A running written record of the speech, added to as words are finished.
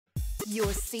Your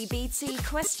CBT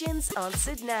questions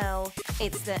answered now.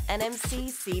 It's the NMC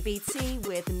CBT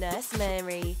with Nurse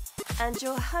Mary and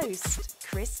your host,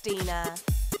 Christina.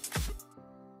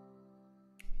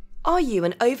 Are you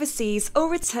an overseas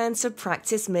or return to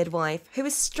practice midwife who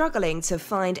is struggling to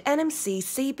find NMC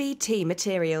CBT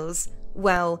materials?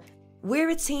 Well,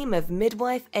 we're a team of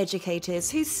midwife educators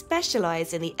who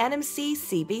specialise in the NMC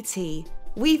CBT.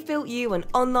 We've built you an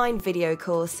online video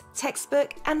course,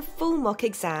 textbook and full mock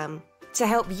exam to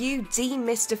help you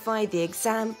demystify the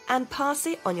exam and pass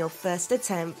it on your first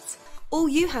attempt. All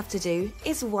you have to do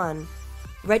is 1.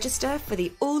 Register for the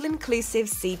all-inclusive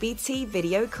CBT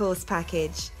video course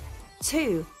package.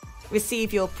 2.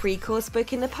 Receive your pre-course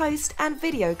book in the post and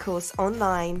video course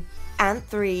online. And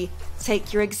 3.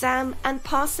 Take your exam and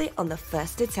pass it on the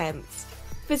first attempt.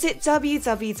 Visit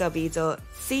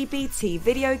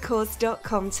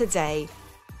www.cbtvideocourse.com today.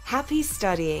 Happy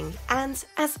studying and,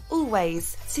 as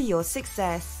always, to your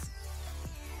success.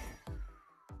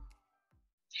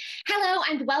 Hello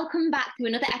and welcome back to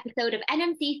another episode of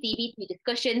NMC CBT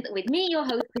Discussions with me, your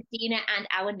host Christina, and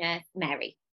our nurse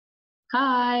Mary.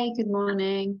 Hi, good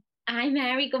morning. Hi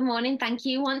Mary, good morning. Thank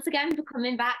you once again for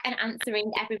coming back and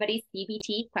answering everybody's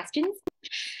CBT questions.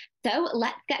 So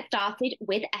let's get started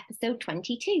with episode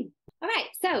 22. All right,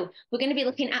 so we're going to be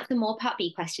looking at some more Part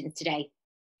B questions today.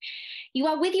 You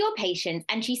are with your patient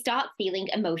and she starts feeling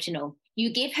emotional.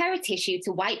 You give her a tissue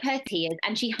to wipe her tears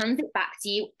and she hands it back to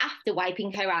you after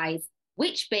wiping her eyes.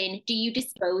 Which bin do you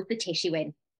dispose the tissue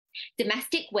in?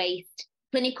 Domestic waste,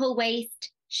 clinical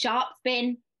waste, sharps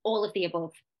bin, all of the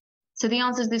above? So the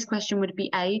answer to this question would be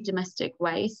A, domestic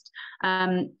waste.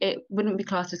 It wouldn't be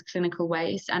classed as clinical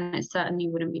waste and it certainly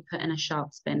wouldn't be put in a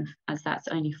sharps bin as that's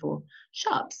only for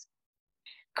sharps.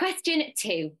 Question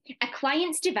 2. A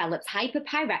client develops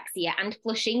hyperpyrexia and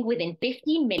flushing within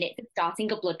 15 minutes of starting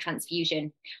a blood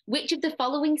transfusion. Which of the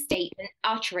following statements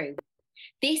are true?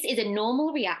 This is a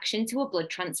normal reaction to a blood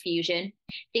transfusion.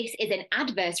 This is an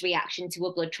adverse reaction to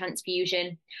a blood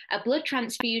transfusion. A blood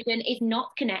transfusion is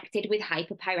not connected with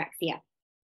hyperpyrexia.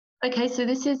 Okay, so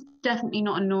this is definitely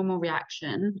not a normal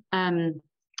reaction.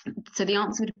 So the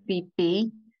answer would be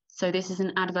B. So this is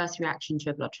an adverse reaction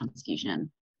to a blood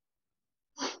transfusion.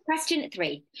 Question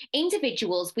 3.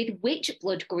 Individuals with which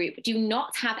blood group do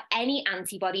not have any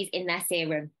antibodies in their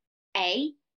serum?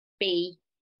 A, B,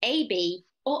 AB,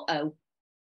 or O?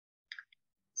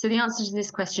 So the answer to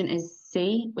this question is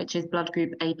C, which is blood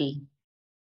group AB.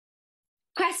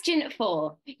 Question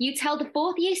 4. You tell the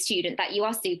 4th year student that you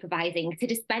are supervising to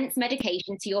dispense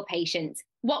medication to your patient.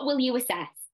 What will you assess?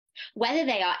 Whether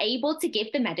they are able to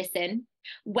give the medicine,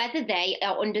 whether they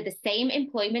are under the same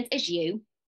employment as you,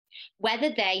 whether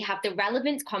they have the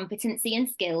relevant competency and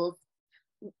skills.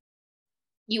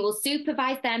 You will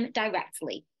supervise them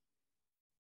directly.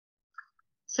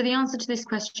 So the answer to this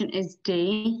question is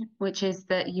D, which is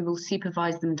that you will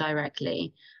supervise them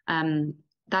directly.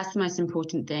 That's the most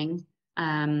important thing.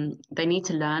 They need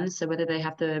to learn, so whether they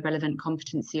have the relevant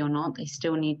competency or not, they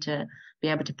still need to be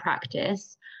able to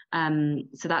practice.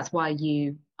 So that's why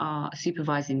you are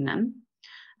supervising them.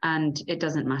 And it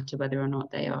doesn't matter whether or not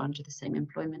they are under the same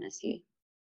employment as you.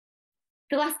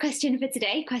 The last question for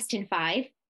today, question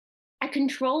 5. A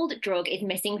controlled drug is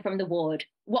missing from the ward.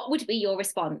 What would be your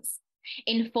response?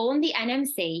 Inform the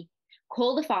NMC,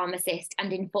 call the pharmacist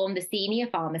and inform the senior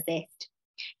pharmacist.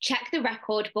 Check the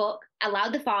record book, allow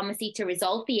the pharmacy to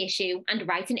resolve the issue and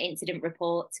write an incident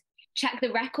report. Check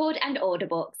the record and order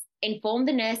books, inform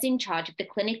the nurse in charge of the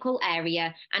clinical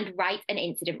area and write an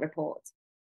incident report.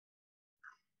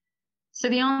 So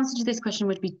the answer to this question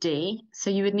would be D. So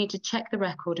you would need to check the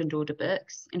record and order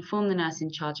books, inform the nurse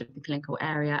in charge of the clinical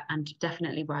area, and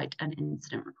definitely write an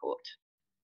incident report.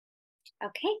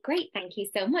 Okay, great. Thank you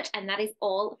so much. And that is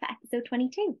all for episode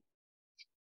 22.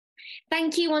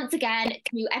 Thank you once again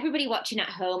to everybody watching at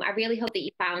home. I really hope that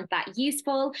you found that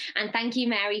useful. And thank you,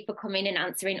 Mary, for coming and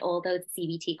answering all those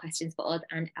CBT questions for us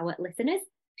and our listeners.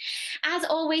 As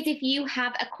always, if you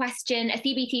have a question, a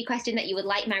CBT question that you would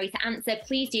like Mary to answer,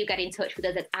 please do get in touch with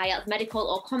us at IELTS Medical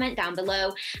or comment down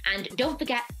below. And don't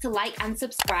forget to like and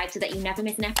subscribe so that you never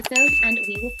miss an episode. And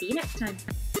we will see you next time.